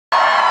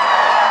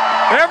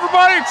Hey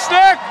everybody, it's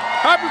Nick.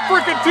 Happy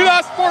freaking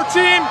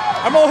 2014.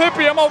 I'm all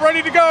hippie. I'm all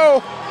ready to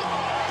go.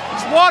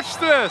 Let's watch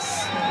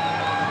this.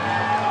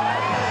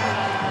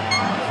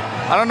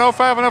 I don't know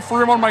if I have enough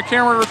room on my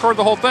camera to record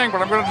the whole thing,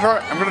 but I'm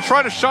gonna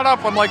try to shut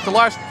up unlike the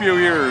last few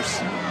years.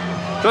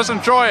 Just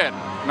enjoy it.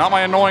 Not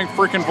my annoying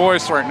freaking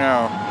voice right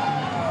now.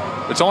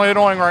 It's only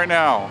annoying right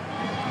now.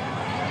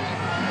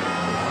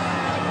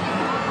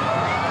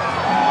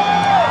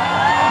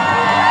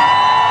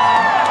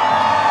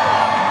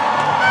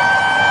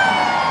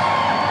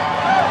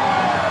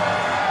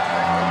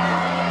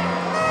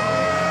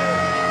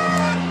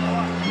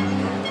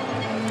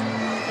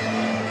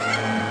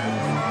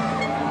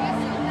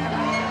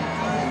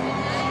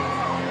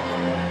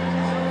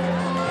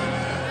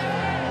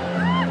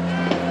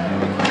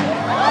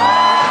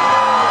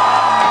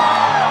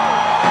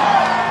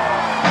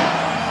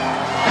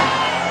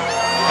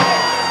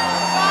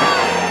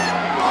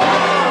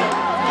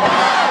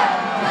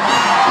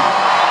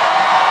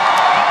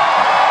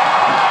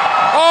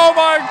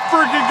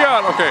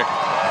 Okay.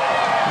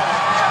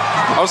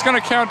 I was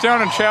gonna count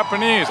down in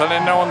Japanese. I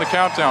didn't know when the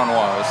countdown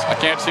was. I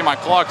can't see my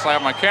clock, so I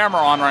have my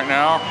camera on right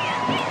now.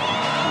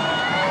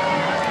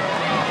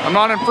 I'm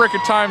not in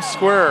frickin' Times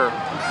Square.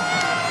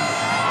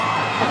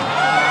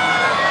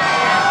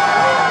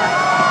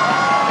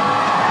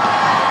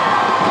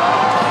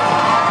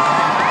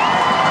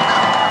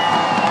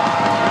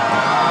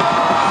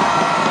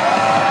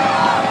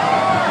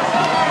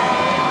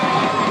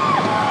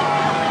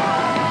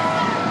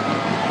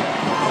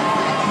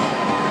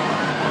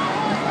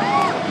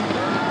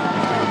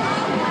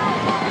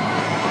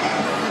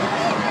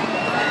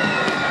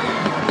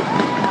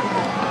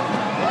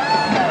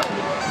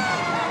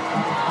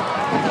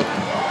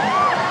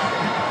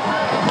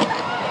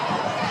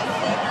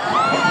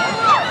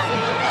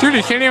 Dude,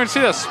 you can't even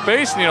see the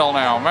Space Needle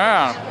now,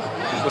 man.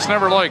 It's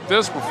never like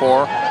this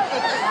before.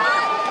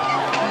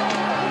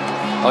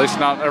 At least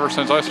not ever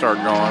since I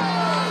started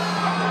going.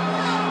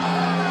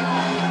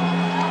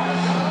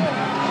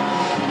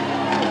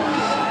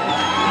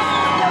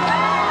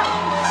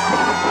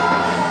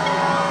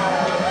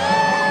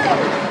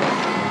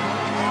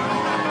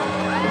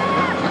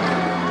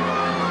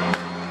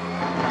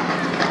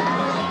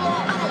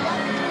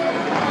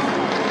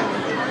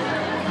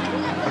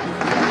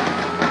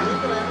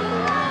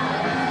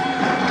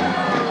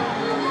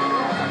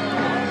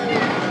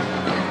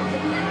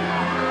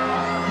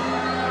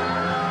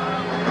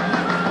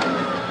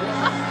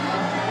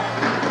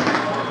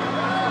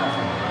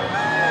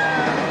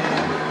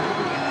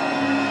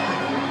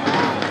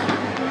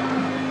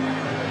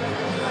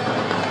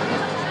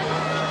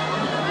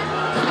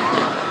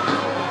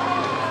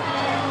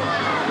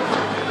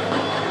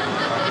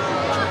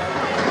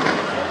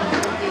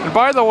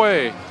 By the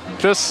way,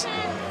 just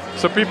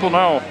so people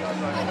know,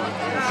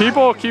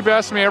 people keep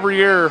asking me every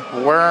year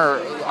where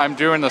I'm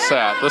doing this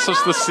at. This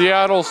is the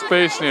Seattle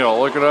Space Needle.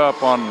 Look it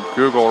up on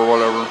Google or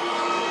whatever.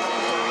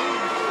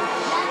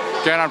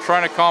 Again, I'm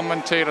trying to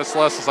commentate as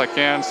less as I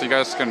can so you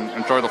guys can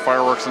enjoy the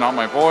fireworks and not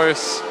my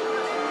voice.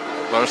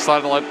 But I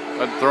decided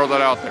to throw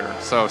that out there.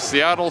 So,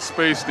 Seattle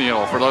Space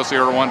Needle, for those of you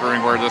who are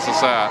wondering where this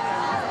is at.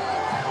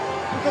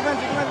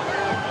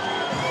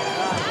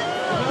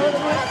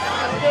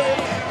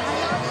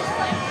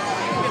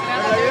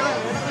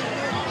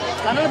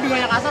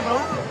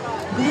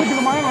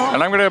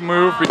 And I'm gonna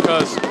move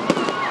because,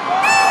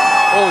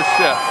 holy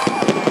shit.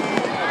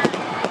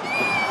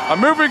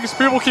 I'm moving because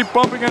people keep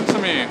bumping into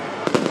me.